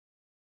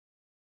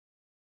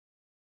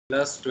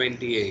plus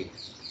 28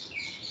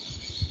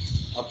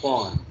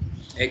 upon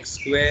x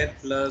square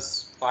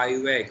plus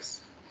 5x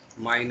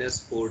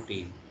minus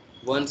 14.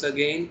 Once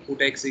again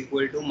put x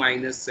equal to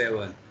minus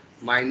 7.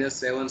 Minus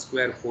 7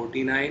 square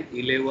 49,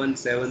 11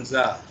 sevens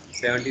are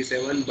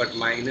 77, but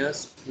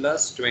minus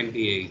plus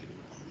 28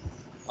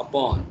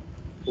 upon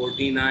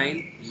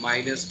 49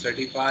 minus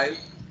 35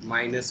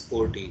 minus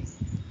 14.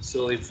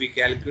 So if we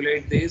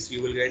calculate this,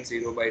 you will get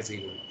 0 by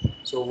 0.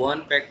 So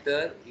one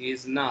factor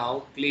is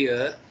now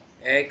clear.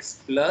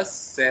 X plus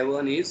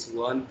 7 is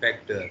one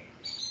factor.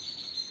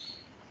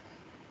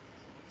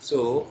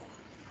 So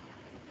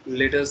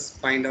let us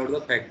find out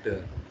the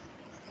factor.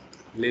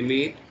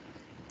 Limit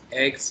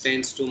x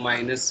tends to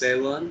minus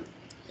 7,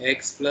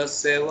 x plus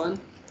 7,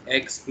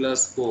 x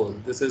plus 4.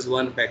 This is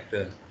one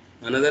factor.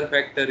 Another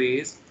factor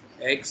is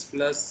x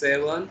plus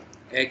 7,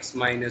 x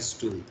minus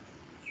 2.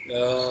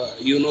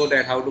 You know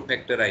that how to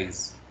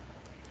factorize.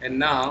 And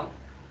now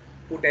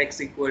put x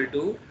equal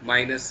to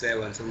minus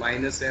 7. So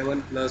minus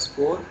 7 plus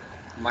 4,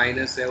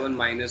 minus 7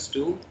 minus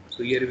 2.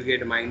 So here we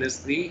get minus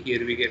 3,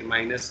 here we get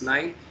minus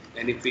 9.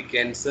 And if we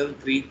cancel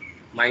 3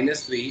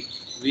 minus 3,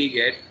 we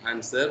get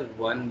answer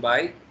 1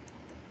 by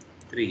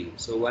 3.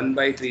 So 1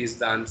 by 3 is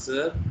the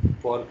answer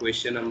for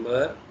question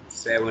number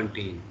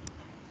 17.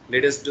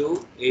 Let us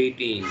do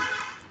 18.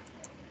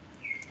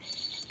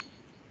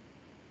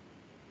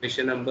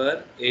 Question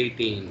number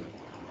 18.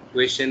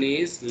 Question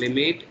is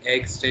limit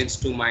x tends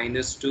to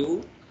minus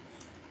 2,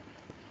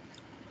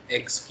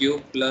 x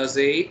cube plus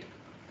 8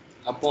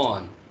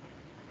 upon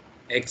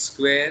x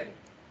square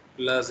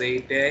plus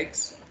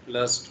 8x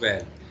plus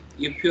 12.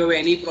 If you have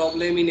any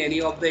problem in any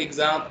of the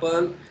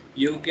example,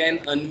 you can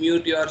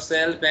unmute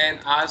yourself and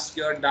ask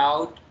your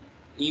doubt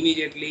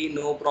immediately,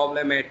 no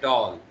problem at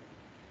all.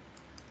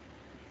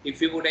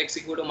 If we put x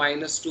equal to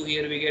minus 2,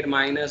 here we get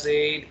minus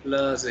 8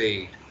 plus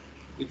 8.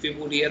 If we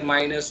put here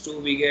minus 2,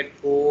 we get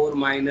 4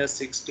 minus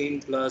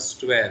 16 plus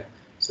 12.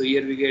 So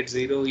here we get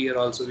 0, here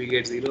also we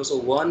get 0. So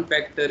one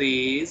factor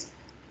is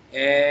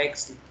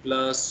x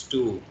plus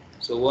 2.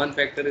 So one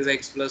factor is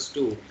x plus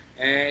 2.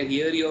 And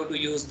here you have to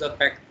use the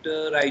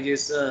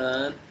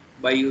factorization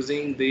by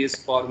using this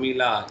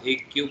formula, a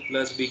cube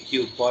plus b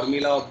cube.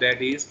 Formula of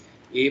that is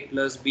a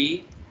plus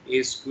b,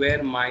 a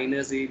square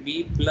minus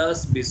ab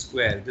plus b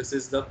square. This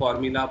is the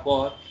formula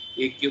for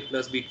a cube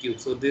plus b cube.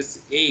 So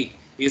this 8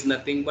 is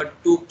nothing but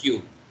 2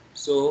 cube.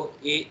 So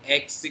a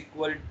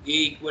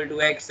equal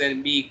to x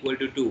and b equal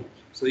to 2.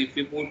 So if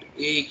you put a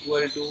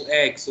equal to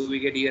x, so we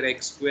get here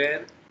x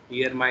square,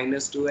 here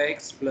minus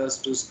 2x plus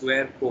 2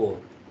 square 4.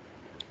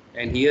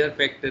 And here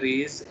factor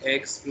is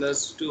x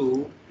plus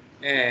 2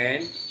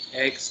 and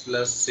x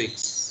plus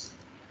 6.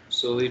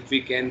 So if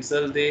we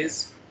cancel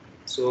this,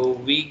 so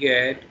we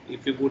get,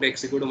 if you put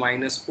x equal to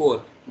minus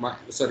 4,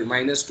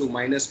 minus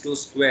 2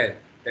 square,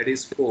 that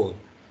is 4.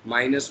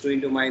 Minus 2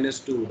 into minus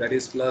 2, that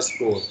is plus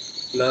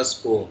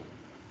 4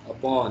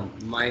 upon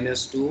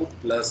minus 2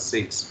 plus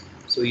 6.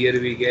 So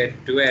here we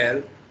get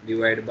 12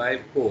 divided by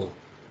 4,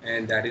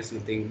 and that is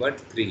nothing but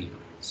 3.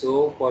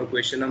 So for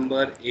question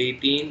number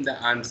 18, the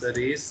answer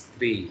is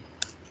 3.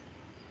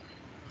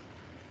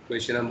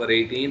 Question number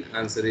 18,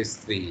 answer is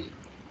 3.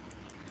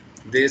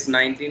 This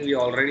 19 we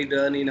already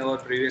done in our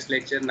previous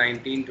lecture,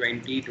 19,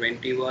 20,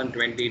 21,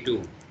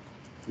 22.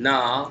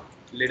 Now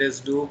let us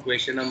do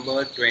question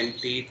number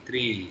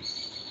 23.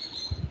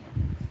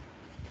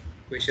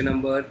 Question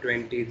number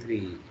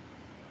 23.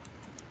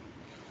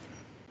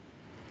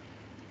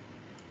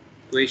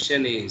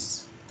 Question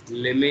is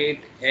limit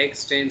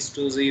x tends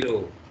to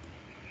 0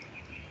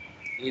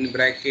 in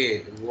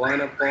bracket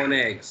 1 upon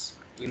x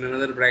in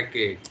another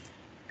bracket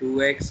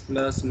 2x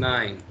plus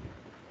 9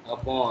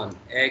 upon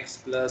x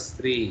plus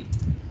 3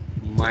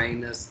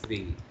 minus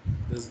 3.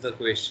 This is the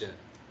question.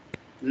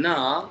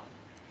 Now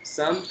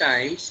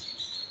sometimes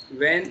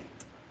when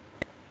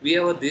we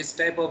have this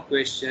type of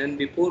question,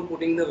 before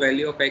putting the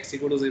value of x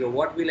equal to 0,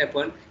 what will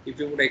happen if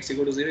you put x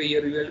equal to 0?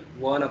 Here we will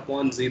 1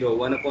 upon 0.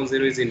 1 upon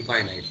 0 is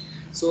infinite.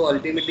 So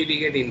ultimately we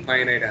get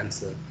infinite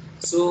answer.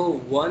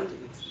 So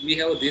we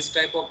have this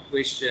type of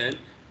question,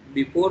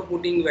 before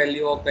putting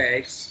value of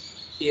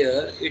x,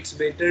 here it's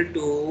better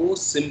to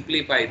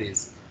simplify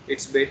this.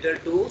 It's better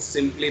to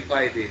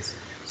simplify this.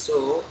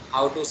 So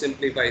how to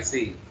simplify?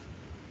 See,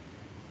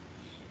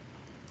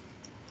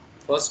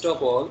 first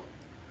of all,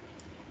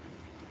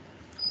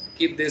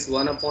 keep this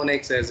 1 upon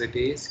x as it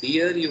is.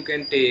 Here you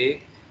can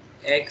take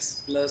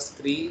x plus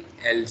 3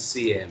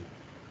 LCM.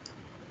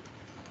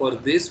 For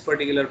this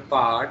particular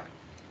part,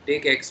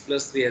 take x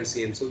plus 3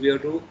 LCM. So we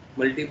have to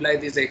multiply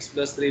this x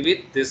plus 3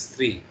 with this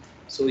 3.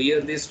 So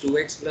here this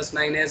 2x plus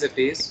 9 as it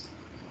is.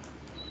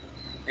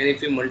 And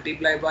if we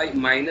multiply by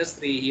minus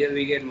 3, here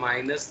we get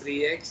minus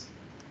 3x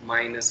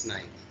minus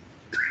 9.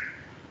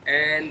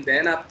 And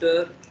then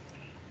after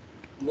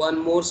one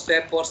more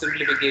step for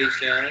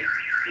simplification,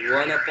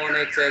 1 upon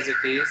x as it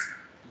is.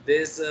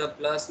 This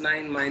plus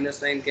 9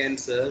 minus 9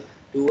 cancel.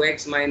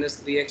 2x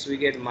minus 3x we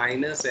get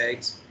minus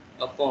x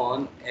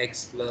upon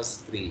x plus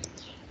 3.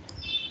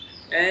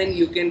 And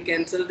you can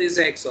cancel this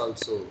x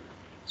also.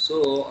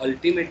 So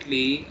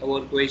ultimately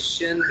our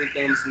question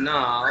becomes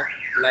now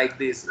like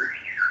this.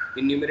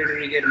 In numerator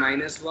we get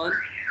minus 1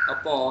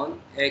 upon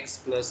x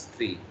plus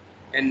 3.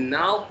 And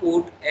now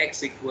put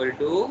x equal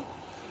to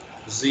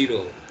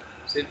 0.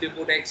 So if we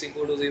put x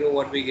equal to 0,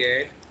 what we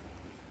get?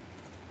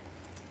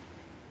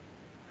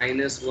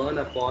 Minus 1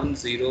 upon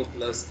 0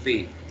 plus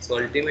 3. So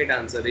ultimate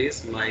answer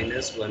is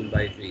minus 1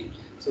 by 3.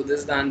 So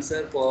this is the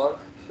answer for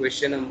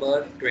question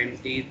number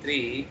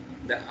 23.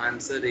 The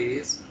answer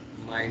is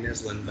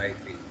minus 1 by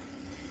 3.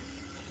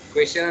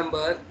 Question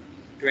number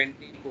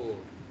 24.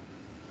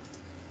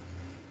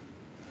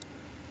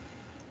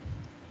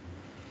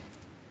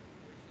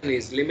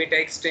 Is limit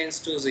x tends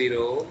to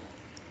 0,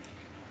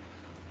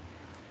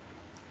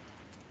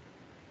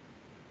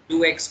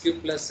 2x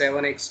cube plus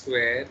 7x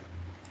square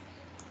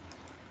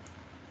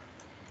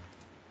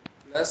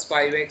plus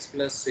 5x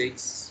plus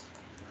 6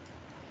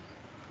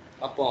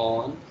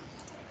 upon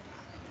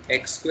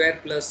x square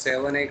plus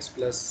 7x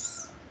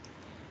plus.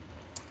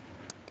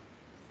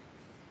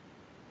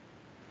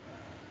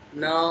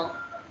 Now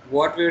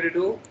what we have to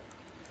do?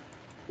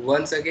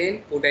 Once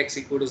again put x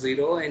equal to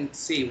 0 and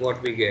see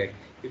what we get.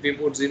 If we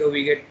put 0,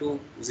 we get 2.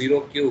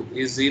 0 cube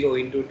is 0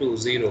 into 2,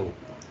 0.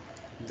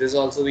 This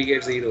also we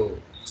get 0,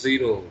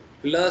 0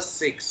 plus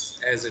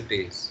 6 as it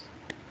is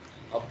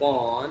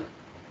upon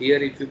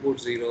here if you put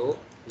 0,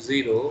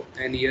 0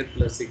 and here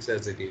plus 6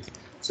 as it is.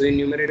 So in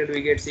numerator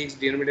we get 6,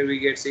 denominator we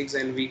get 6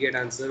 and we get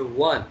answer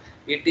 1.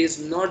 It is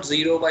not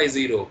 0 by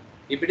 0.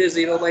 If it is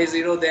 0 by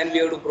 0 then we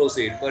have to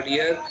proceed. But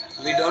here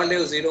we don't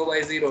have 0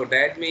 by 0.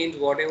 That means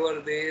whatever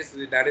this,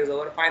 that is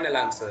our final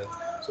answer.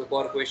 So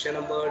for question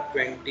number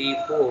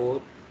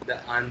 24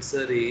 the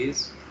answer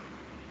is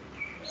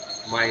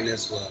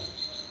minus 1.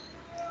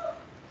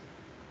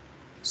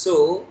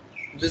 So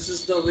this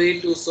is the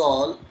way to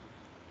solve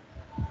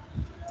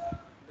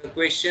the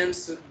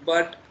questions,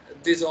 but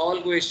these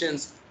all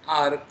questions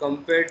are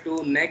compared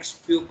to next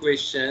few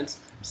questions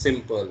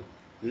simple.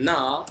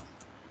 Now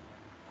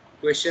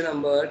question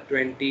number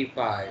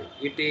 25,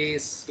 it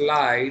is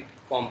slight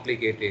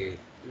complicated.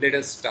 Let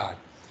us start.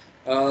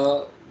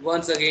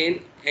 Once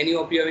again, any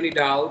of you have any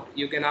doubt,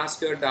 you can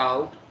ask your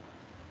doubt.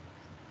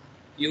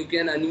 You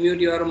can unmute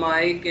your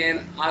mic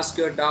and ask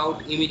your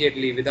doubt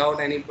immediately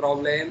without any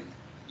problem.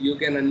 You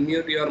can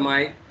unmute your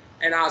mic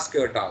and ask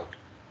your doubt.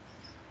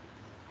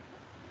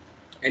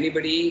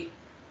 Anybody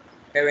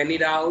have any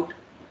doubt?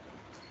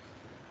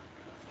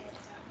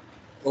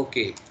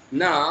 Okay,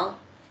 now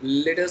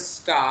let us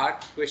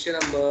start question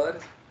number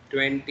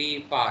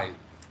 25.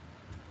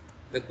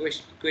 The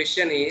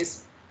question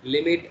is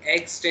limit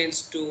x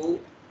tends to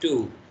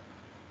 2,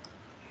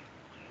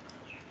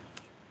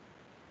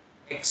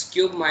 x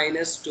cube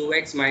minus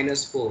 2x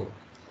minus 4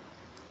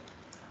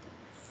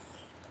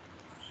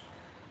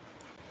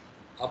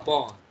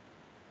 upon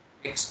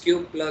x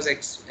cube plus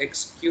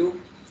x cube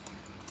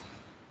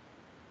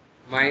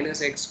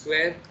minus x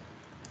square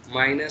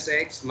minus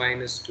x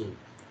minus 2.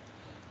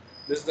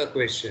 This is the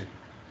question.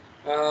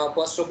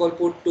 First of all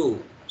put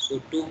 2.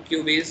 So 2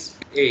 cube is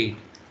 8.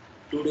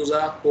 2 2s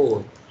are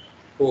 4.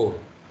 4.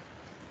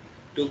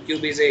 2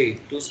 cube is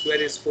 8. 2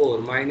 square is 4.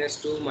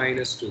 Minus 2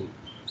 minus 2.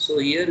 So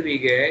here we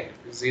get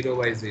 0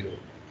 by 0.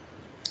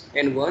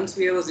 And once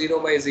we have a 0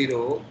 by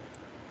 0,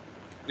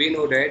 we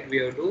know that we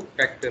have to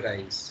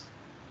factorize.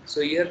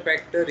 So here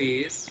factor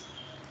is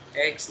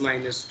x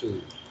minus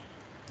 2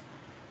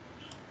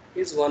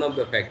 is one of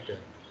the factor.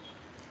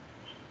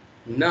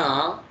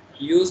 Now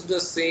use the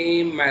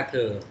same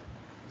method,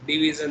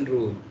 division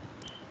rule.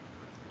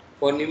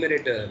 For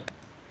numerator,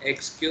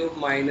 x cube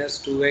minus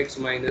 2x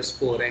minus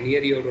 4, and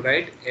here you have to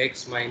write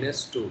x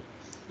minus 2.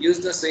 Use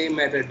the same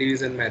method,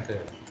 division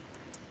method.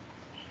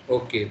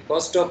 Okay,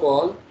 first of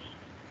all,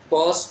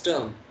 first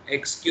term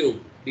x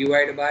cube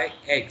divided by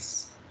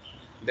x,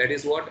 that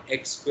is what,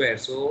 x square.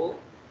 So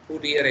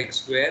put here x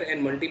square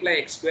and multiply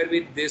x square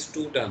with these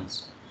two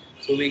terms.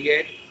 So we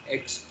get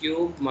x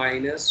cube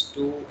minus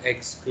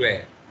 2x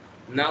square.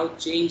 Now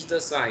change the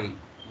sign,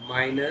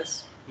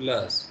 minus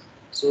plus.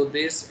 So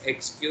this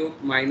x cube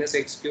minus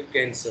x cube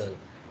cancel.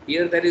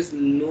 Here there is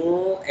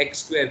no x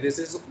square. This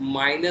is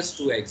minus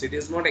 2x. It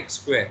is not x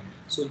square.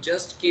 So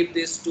just keep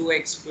this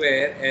 2x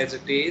square as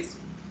it is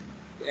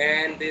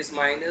and this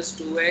minus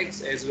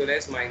 2x as well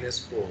as minus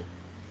 4.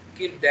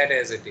 Keep that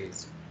as it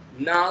is.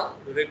 Now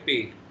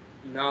repeat.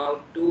 Now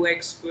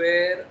 2x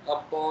square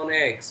upon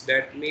x,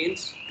 that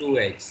means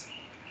 2x.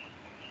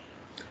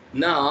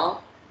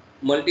 Now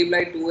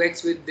multiply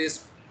 2x with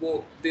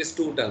these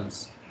two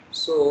terms.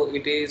 So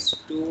it is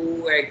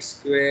 2x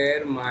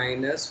square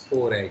minus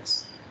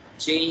 4x.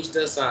 Change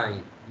the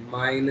sign,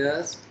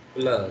 minus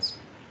plus.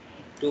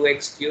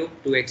 2x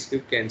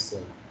cube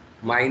cancel.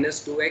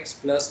 Minus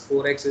 2x plus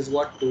 4x is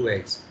what?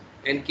 2x.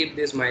 And keep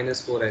this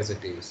minus 4 as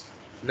it is.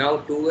 Now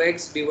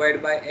 2x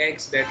divided by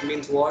x, that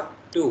means what?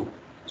 2.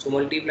 So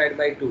multiplied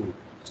by 2.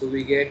 So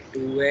we get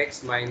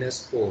 2x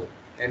minus 4.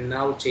 And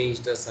now change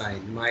the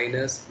sign,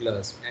 minus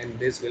plus, and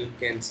this will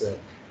cancel.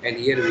 And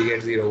here we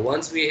get 0.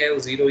 Once we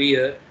have 0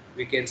 here,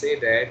 we can say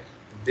that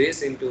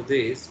this into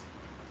this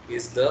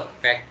is the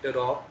factor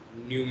of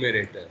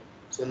numerator.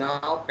 So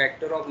now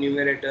factor of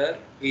numerator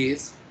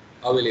is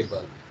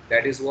available.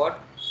 That is what?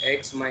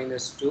 X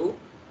minus 2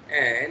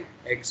 and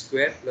x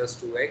square plus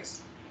 2x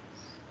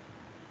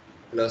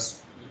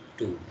plus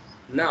 2.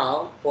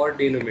 Now for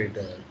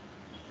denominator.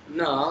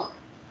 Now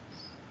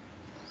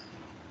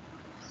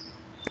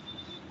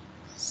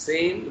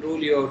same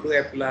rule you have to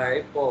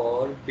apply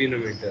for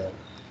denominator.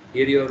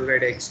 Here you have to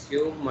write x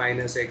cube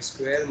minus x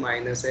square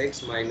minus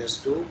x minus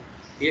 2.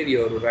 Here you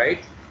have to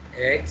write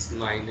x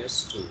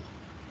minus 2.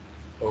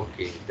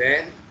 Okay,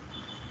 then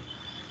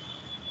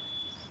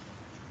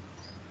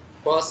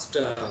first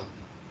term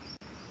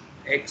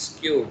x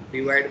cube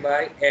divided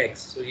by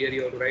x. So here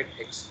you have to write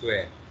x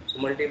square. So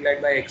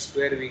multiplied by x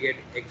square we get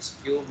x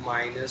cube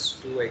minus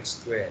 2x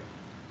square.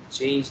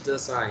 Change the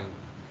sign,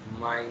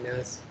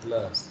 minus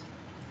plus.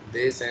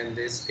 This and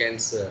this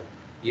cancel.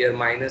 Here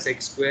minus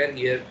x square,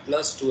 here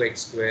plus 2x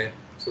square.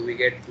 So we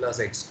get plus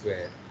x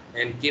square.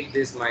 And keep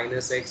this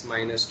minus x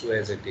minus 2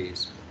 as it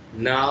is.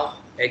 Now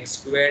x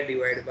square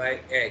divided by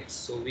x.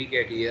 So we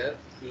get here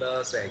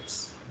plus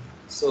x.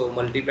 So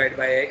multiplied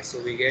by x,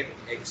 so we get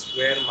x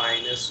square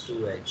minus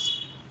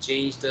 2x.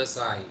 Change the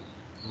sign,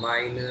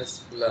 minus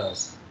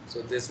plus.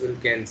 So this will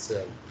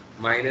cancel.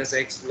 Minus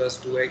x plus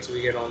 2x,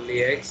 we get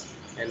only x,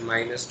 and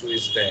minus 2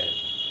 is there.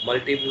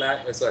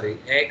 Multiply,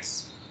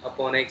 x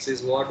upon x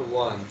is what?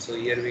 1. So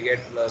here we get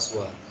plus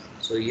 1.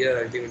 So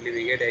here ultimately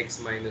we get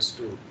x minus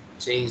 2.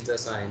 Change the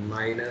sign,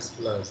 minus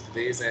plus.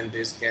 This and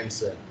this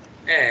cancel.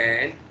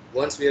 And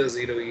once we have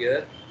 0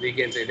 here, we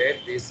can say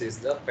that this is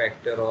the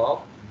factor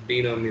of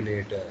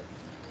denominator,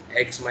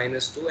 x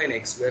minus 2 and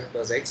x square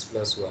plus x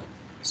plus 1.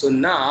 So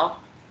now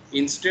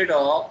instead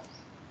of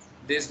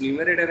this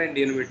numerator and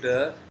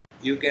denominator,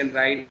 you can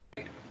write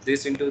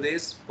this into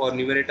this for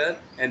numerator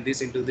and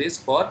this into this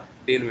for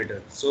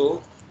denominator.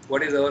 So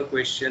what is our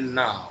question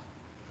now?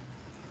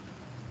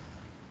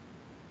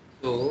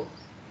 So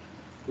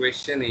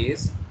question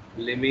is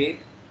limit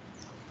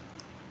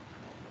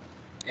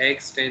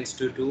x tends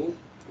to 2.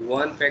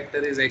 One factor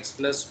is x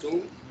plus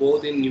 2,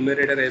 both in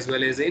numerator as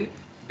well as in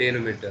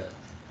denominator.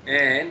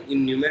 And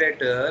in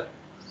numerator,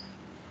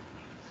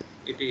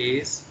 it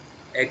is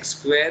x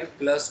square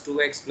plus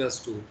 2x plus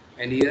 2.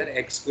 And here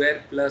x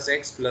square plus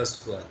x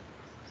plus 1.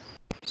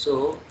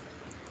 So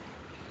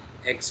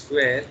x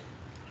square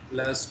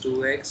plus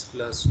 2x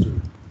plus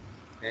 2.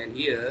 And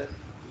here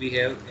we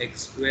have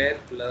x square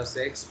plus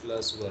x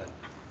plus 1.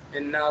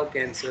 And now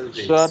cancel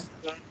this. Sir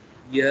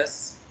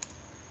Yes.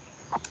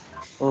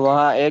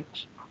 वहाँ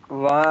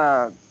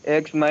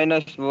x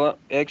minus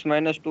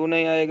 2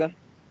 नहीं आएगा?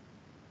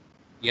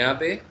 यहाँ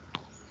पे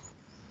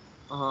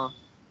हाँ,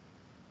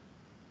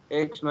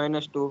 x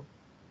minus 2.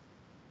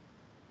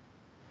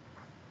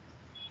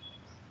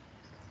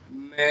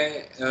 मैं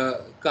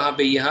कहाँ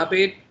पे? यहाँ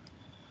पे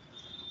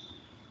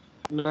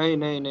नहीं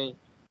नहीं नहीं,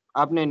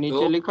 आपने नीचे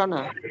तो लिखा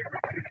ना,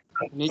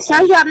 नीचे.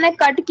 सर जो आपने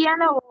कट किया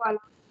ना वो वाला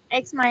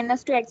x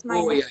minus to x oh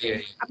minus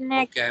yeah.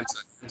 अपने Okay, I'm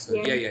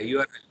sorry. Yeah,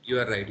 you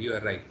are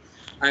right.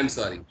 I'm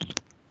sorry.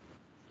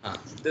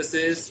 This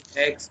is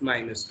x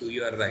minus 2.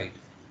 You are right.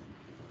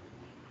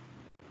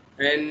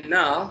 And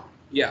now,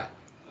 yeah.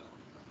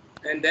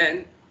 And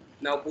then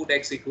now put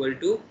x equal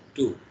to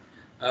 2.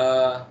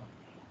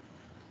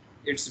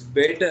 It's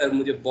better.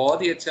 मुझे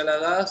बहुत ही अच्छा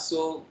लगा.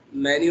 So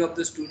many of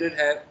the students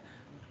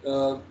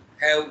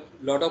have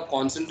lot of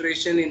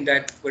concentration in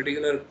that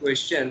particular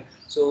question.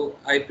 So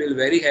I feel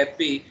very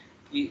happy.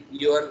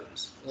 You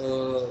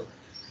are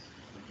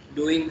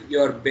doing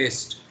your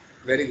best.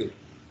 Very good.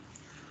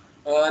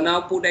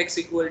 Now put x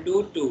equal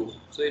to 2.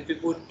 So if we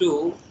put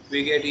 2,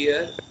 we get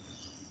here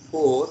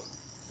 4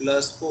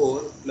 plus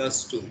 4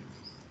 plus 2.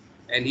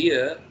 And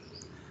here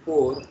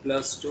 4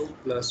 plus 2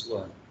 plus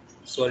 1.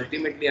 So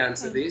ultimately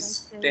answer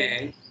is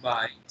 10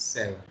 by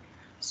 7.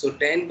 So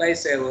 10 by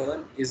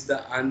 7 is the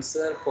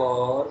answer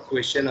for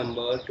question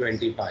number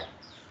 25.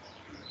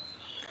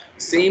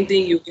 Same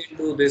thing you can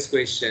do this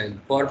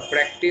question. For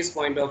practice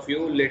point of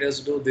view, let us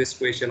do this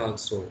question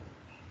also.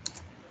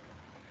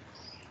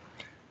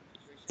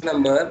 Question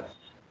number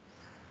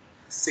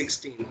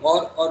 16.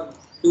 Or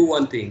do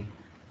one thing.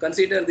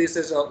 Consider this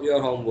as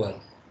your homework.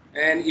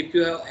 And if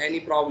you have any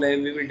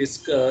problem, we will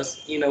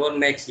discuss in our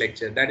next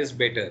lecture. That is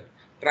better.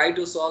 Try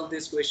to solve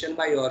this question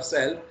by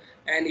yourself.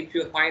 And if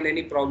you find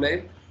any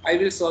problem, I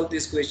will solve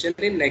this question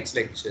in next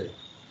lecture.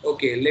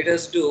 Okay, let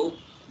us do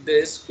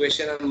this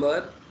question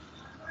number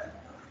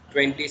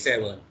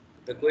 27.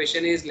 The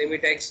question is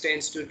limit x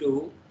tends to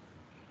 2.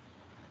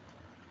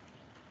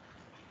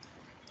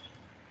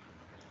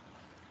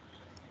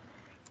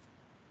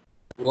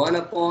 One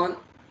upon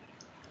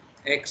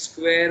x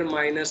square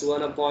minus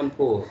 1 upon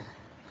 4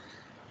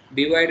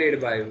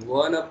 divided by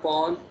 1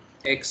 upon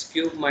x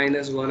cube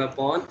minus 1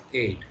 upon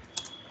 8.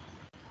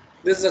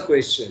 This is a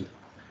question.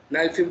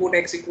 Now if you put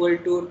x equal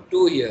to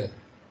 2 here,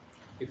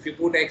 if you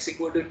put x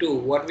equal to 2,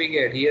 what we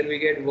get? Here we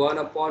get 1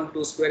 upon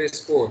 2 square is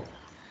 4.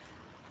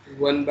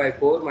 1 by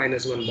 4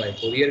 minus 1 by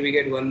 4. Here we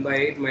get 1 by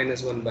 8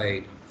 minus 1 by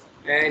 8.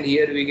 And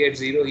here we get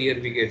 0, here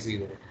we get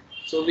 0.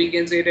 So we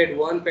can say that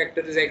one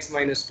factor is x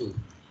minus 2.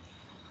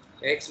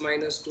 X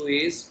minus 2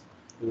 is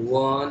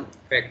one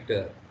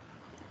factor.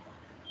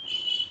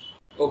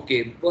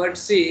 Okay, but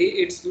see,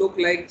 it's look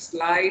like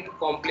slight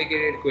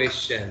complicated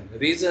question.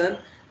 Reason,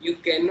 you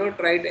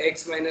cannot write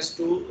x minus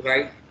 2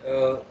 right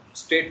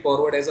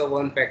straightforward as a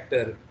one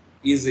factor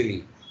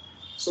easily.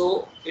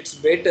 So it's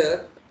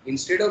better,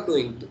 instead of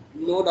doing,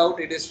 no doubt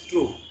it is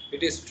true,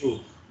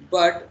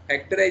 but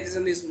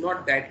factorization is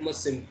not that much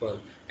simple,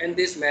 and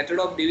this method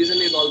of division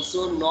is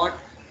also not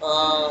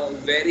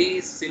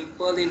very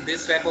simple in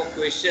this type of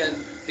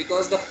question,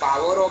 because the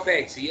power of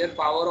x, here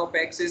power of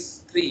x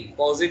is 3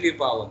 positive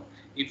power.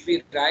 If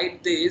we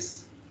write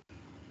this,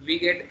 we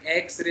get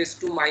x raised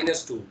to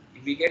minus 2,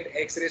 we get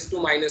x raised to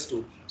minus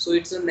 2, so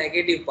it's a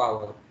negative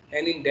power,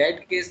 and in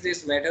that case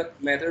this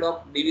method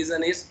of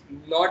division is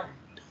not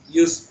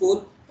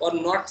useful or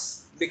not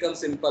become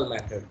simple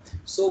method.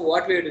 So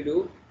what we have to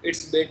do,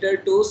 it's better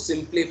to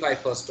simplify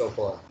first of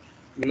all.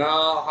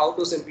 Now how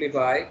to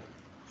simplify?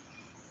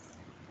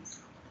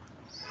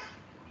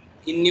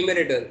 In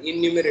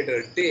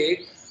numerator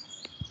take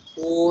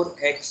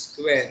 4x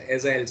square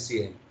as a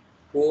LCM.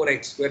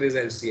 4x square is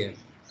LCM.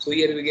 So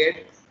here we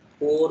get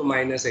 4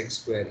 minus x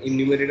square. In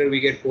numerator we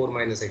get 4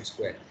 minus x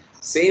square.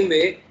 Same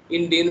way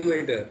in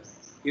denominator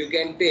you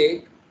can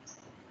take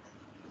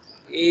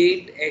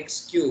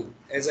 8x cube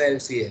as a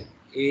LCM.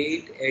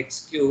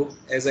 8x cube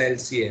as a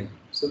LCM.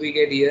 So we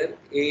get here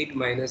 8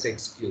 minus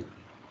x cube.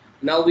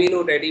 Now we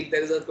know that if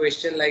there is a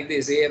question like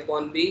this, a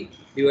upon b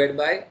divided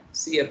by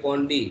c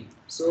upon d.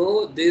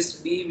 So this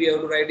d we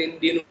have to write in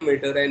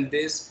denominator, and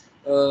this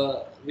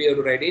we have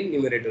to write in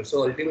numerator.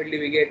 So ultimately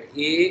we get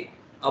a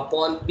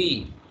upon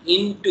b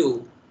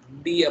into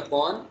d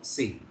upon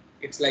c.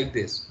 It's like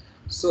this.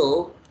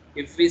 So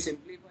if we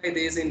simplify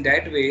this in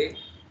that way,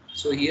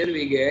 so here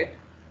we get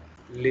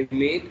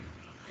limit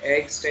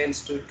x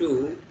tends to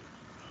 2,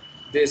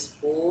 this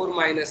 4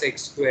 minus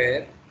x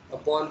square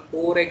upon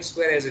 4x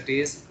square as it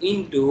is,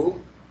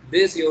 into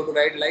this you have to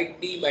write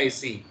like d by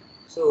c.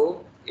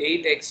 So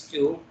 8x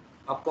cube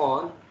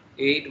upon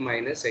 8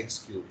 minus x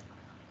cube.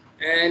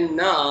 And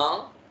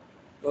now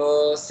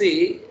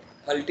see,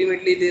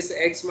 ultimately this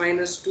x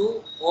minus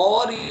 2,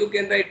 or you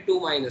can write 2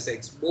 minus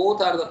x,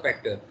 both are the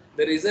factor.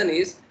 The reason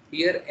is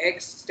here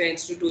x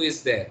tends to 2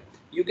 is there.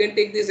 You can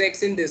take this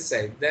x in this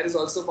side, that is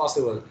also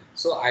possible.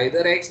 So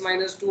either x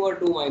minus 2 or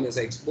 2 minus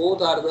x,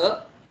 both are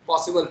the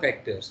possible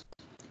factors.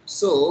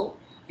 So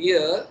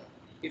here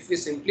if we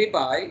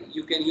simplify,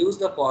 you can use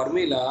the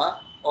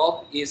formula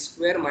of a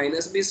square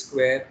minus b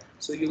square.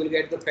 So you will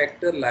get the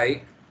factor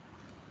like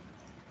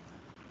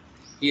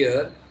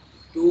here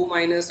 2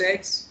 minus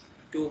x,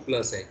 2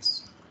 plus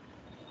x.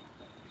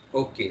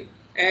 Okay,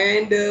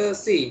 and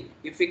see,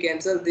 if we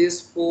cancel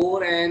this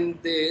 4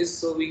 and this,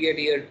 so we get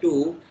here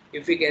 2.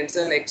 If we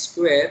cancel x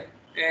square,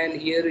 and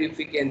here if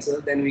we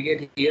cancel, then we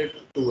get here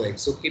 2x.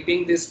 So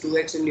keeping this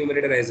 2x in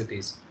numerator as it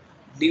is,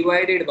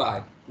 divided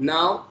by,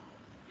 now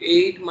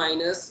 8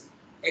 minus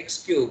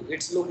x cube,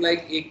 it's look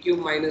like a cube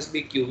minus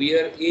b cube.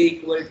 Here a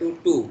equal to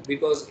 2,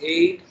 because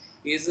 8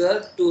 is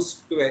a 2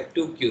 square,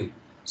 2 cube.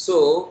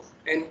 So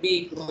and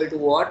b equal to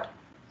what?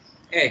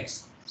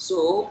 X.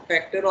 So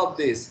factor of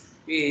this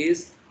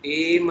is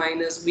a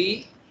minus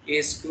b,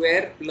 a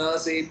square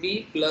plus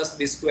ab plus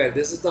b square.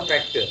 This is the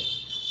factor.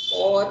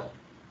 Or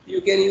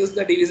you can use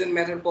the division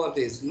method for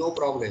this, no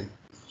problem.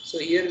 So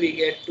here we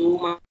get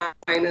 2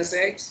 minus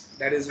x,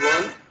 that is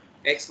 1,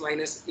 x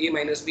minus a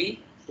minus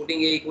b,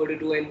 putting a equal to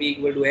 2 and b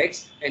equal to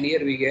x, and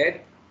here we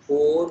get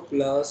 4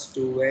 plus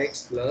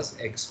 2x plus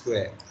x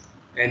square.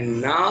 And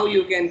now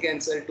you can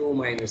cancel 2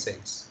 minus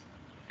x.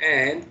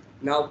 And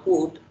now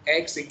put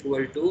x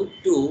equal to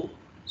 2.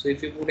 So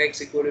if you put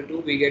x equal to 2,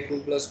 we get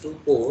 2 plus 2,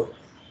 4.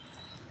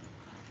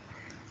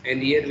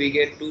 And here we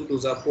get 2 to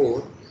the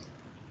 4.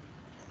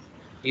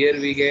 Here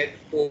we get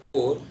 4.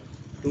 2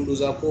 to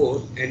the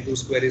 4 and 2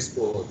 square is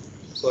 4.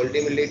 So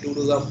ultimately 2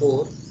 to the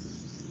 4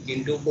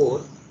 into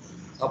 4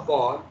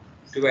 upon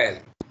 12.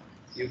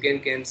 You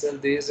can cancel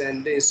this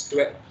and this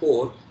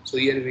 4. So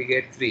here we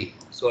get 3.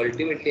 So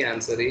ultimately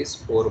answer is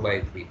 4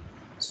 by 3.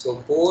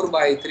 So 4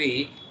 by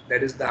 3,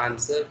 that is the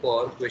answer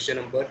for question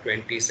number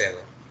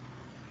 27.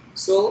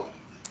 So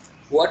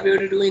what we have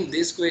to do in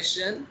this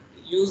question,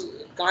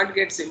 you can't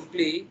get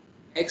simply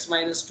x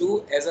minus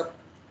 2 as a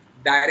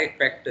direct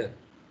factor.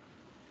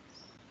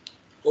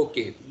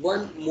 Okay,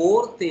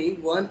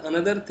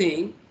 another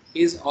thing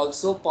is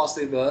also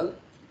possible.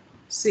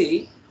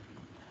 See,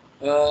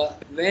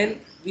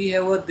 when we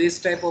have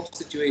this type of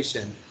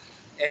situation,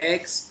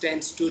 x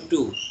tends to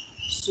 2.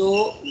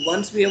 So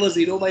once we have a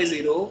 0 by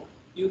 0,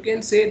 you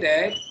can say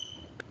that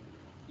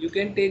you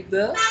can take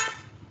the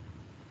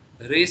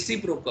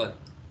reciprocal.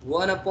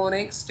 1 upon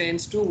x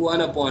tends to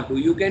 1 upon 2.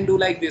 You can do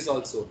like this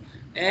also.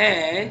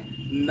 And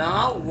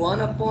now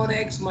 1 upon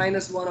x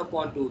minus 1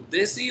 upon 2.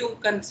 This you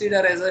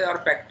consider as your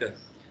factor.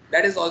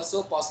 That is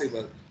also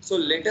possible. So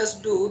let us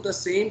do the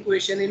same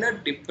question in a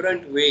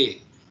different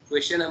way.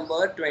 Question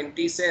number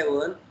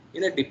 27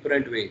 in a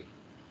different way.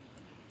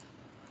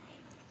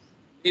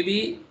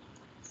 Maybe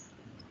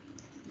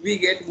we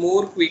get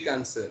more quick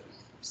answer.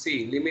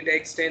 See, limit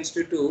x tends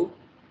to 2,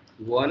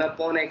 1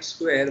 upon x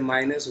square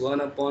minus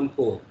 1 upon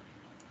 4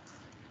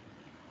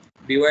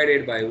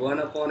 divided by 1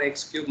 upon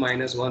x cube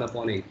minus 1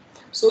 upon 8.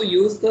 So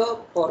use the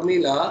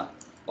formula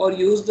or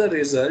use the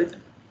result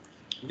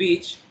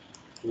which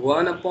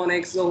 1 upon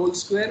x the whole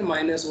square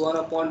minus 1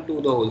 upon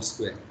 2 the whole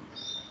square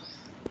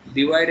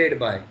divided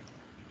by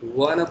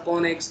 1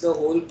 upon x the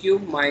whole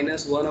cube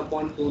minus 1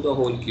 upon 2 the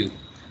whole cube.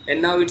 And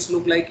now it's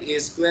look like a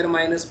square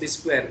minus b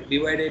square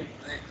divided.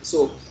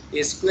 So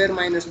a square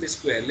minus b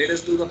square. Let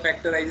us do the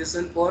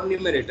factorization for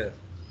numerator.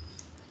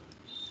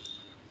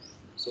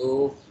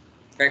 So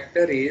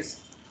factor is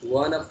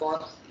 1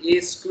 upon a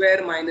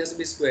square minus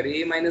b square.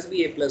 A minus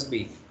b, a plus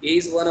b. A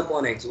is 1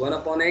 upon x. 1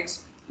 upon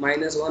x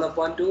minus 1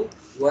 upon 2.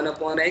 1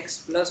 upon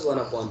x plus 1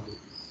 upon 2.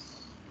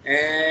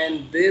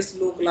 And this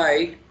look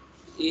like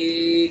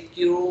a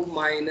cube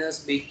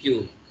minus b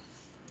cube.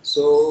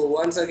 So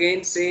once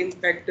again same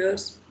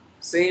factors,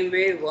 same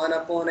way 1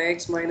 upon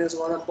x minus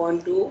 1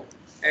 upon 2,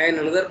 and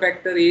another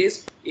factor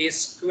is a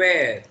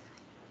square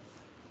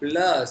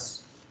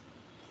plus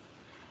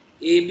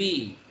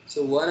ab.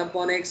 So 1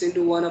 upon x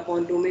into 1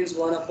 upon 2 means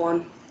 1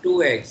 upon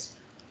 2x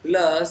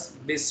plus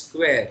b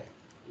square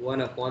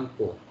 1 upon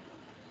 4.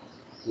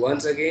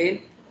 Once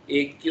again,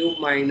 a cube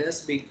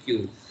minus b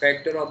cube.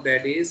 Factor of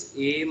that is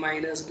a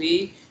minus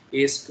b,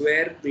 a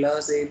square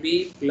plus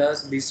ab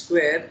plus b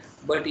square.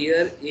 But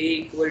here a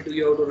equal to,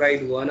 you have to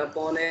write 1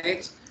 upon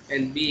x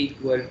and b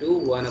equal to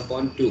 1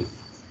 upon 2.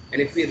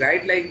 And if we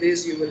write like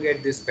this, you will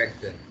get this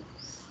factor.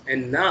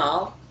 And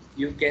now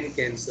you can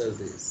cancel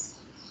this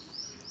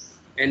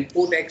and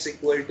put x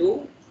equal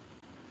to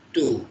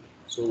 2.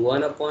 So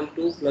 1 upon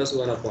 2 plus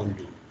 1 upon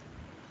 2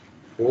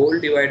 whole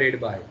divided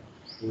by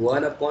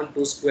 1 upon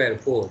 2 square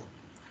 4.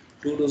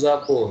 2 2s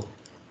are 4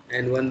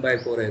 and 1 by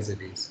 4 as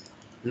it is.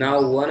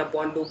 Now 1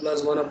 upon 2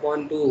 plus 1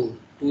 upon 2,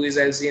 2 is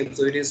LCM,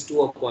 so it is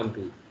 2 upon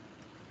 2.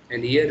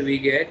 And here we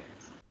get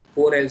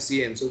 4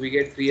 LCM, so we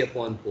get 3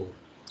 upon 4.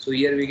 So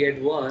here we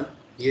get 1,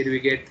 here we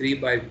get 3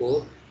 by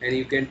 4, and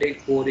you can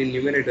take 4 in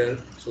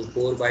numerator, so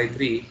 4 by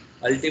 3.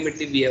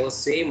 Ultimately we have a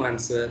same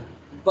answer,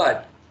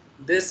 but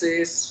this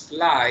is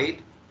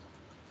slight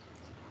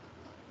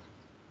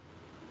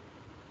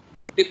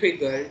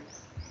difficult,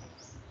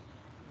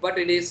 but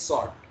it is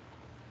short.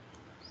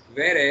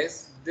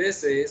 Whereas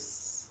this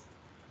is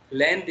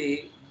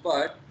lengthy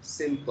but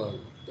simple.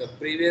 The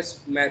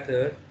previous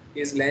method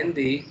is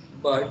lengthy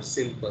but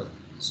simple.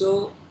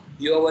 So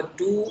you have a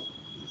two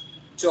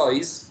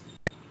choice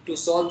to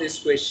solve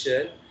this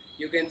question.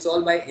 You can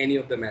solve by any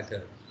of the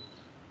method.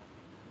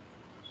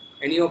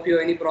 Any of you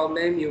any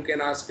problem, you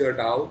can ask your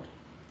doubt.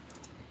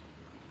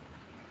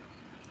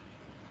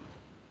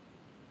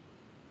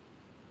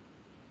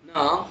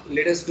 Now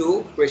let us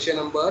do question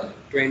number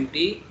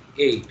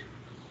 28.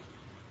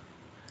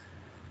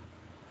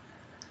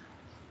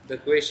 The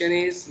question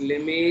is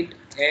limit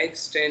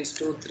x tends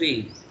to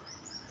 3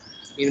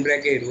 in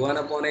bracket 1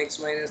 upon x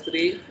minus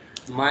 3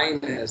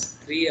 minus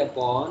 3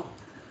 upon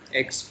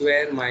x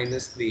square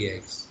minus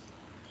 3x.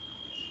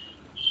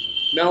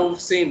 Now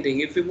same thing,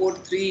 if we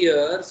put 3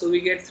 here, so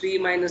we get 3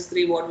 minus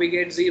 3, what we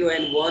get 0,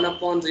 and 1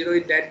 upon 0,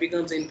 that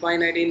becomes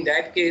infinite. In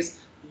that case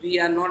we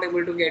are not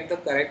able to get the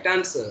correct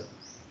answer.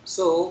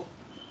 So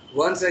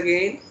once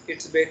again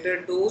it's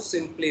better to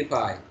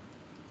simplify.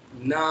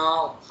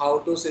 Now how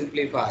to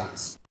simplify?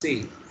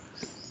 See,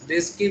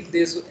 this keep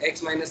this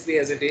x minus 3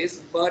 as it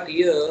is, but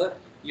here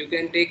you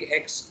can take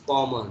x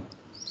common,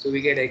 so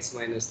we get x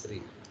minus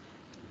 3.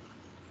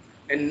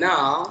 And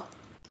now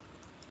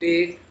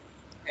take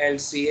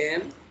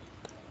LCM.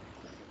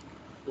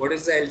 What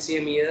is the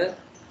LCM here?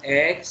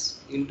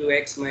 X into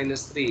x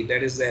minus 3,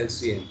 that is the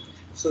LCM.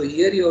 So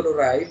here you have to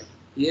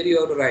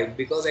write,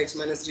 because x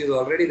minus 3 is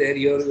already there,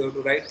 here you have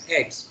to write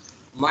x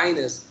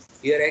minus,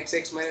 here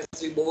x minus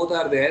 3 both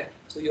are there,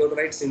 so you have to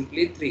write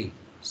simply 3.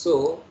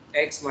 So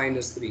x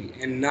minus 3,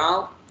 and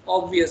now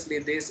obviously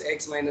this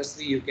x minus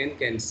 3 you can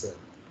cancel.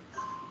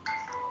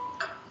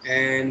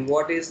 And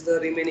what is the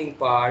remaining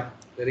part?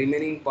 The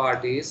remaining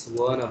part is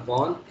 1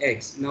 upon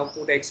x. Now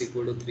put x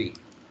equal to 3.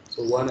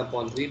 So 1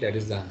 upon 3, that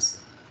is the answer.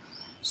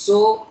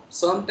 So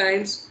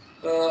sometimes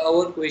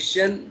our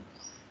question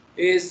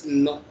is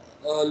not,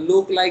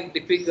 look like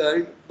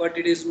difficult, but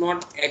it is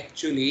not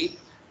actually.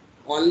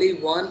 Only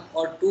one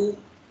or two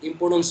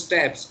important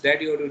steps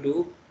that you have to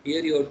do.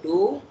 Here you have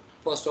to,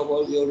 first of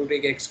all, you have to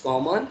take x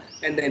common,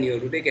 and then you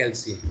have to take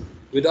LCM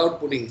without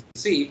putting.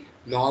 See,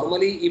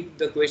 normally if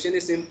the question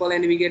is simple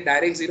and we get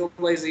direct 0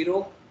 by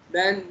 0,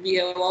 then we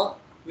have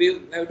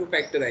to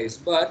factorize.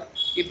 But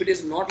if it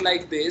is not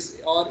like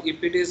this, or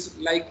if it is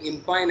like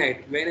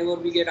infinite, whenever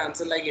we get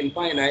answer like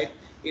infinite,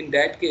 in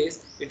that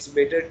case it's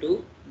better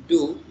to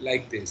do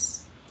like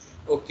this.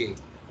 Okay.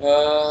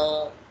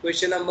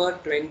 Question number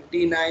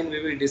 29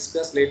 we will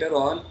discuss later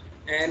on,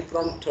 and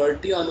from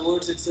 30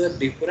 onwards it's a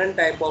different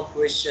type of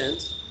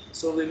questions,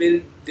 so we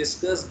will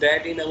discuss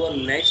that in our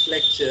next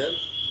lecture.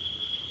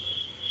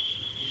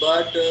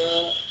 But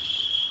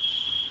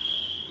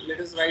let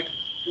us write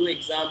two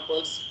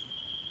examples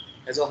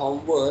as a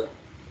homework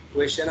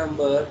question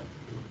number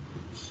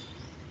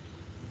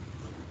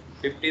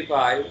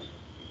 55.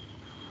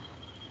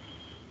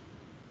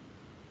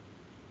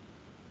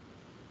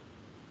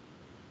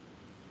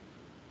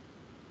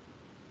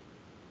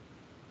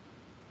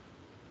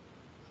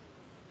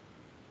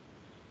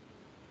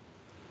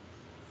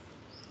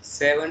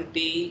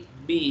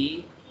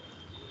 B,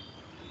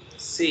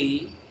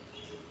 C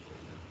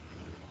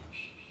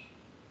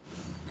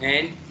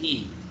and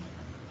E.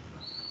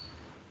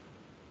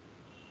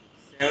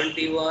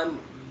 71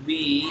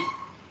 B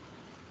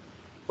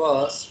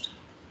first,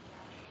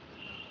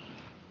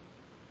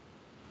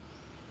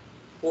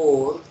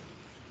 4th,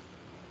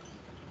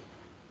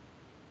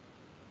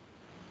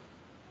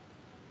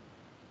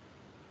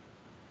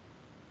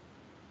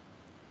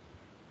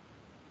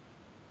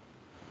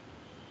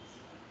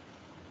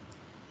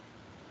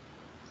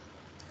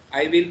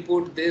 I will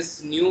put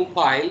this new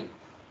file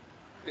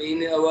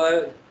in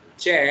our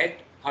chat.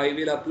 I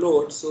will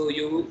upload, so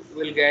you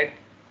will get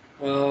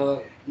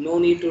no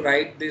need to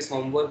write this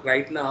homework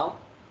right now.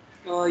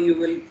 You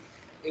will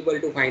able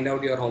to find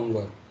out your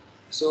homework.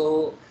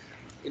 So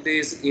it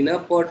is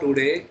enough for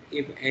today.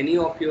 If any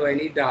of you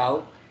any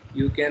doubt,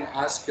 you can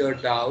ask your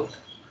doubt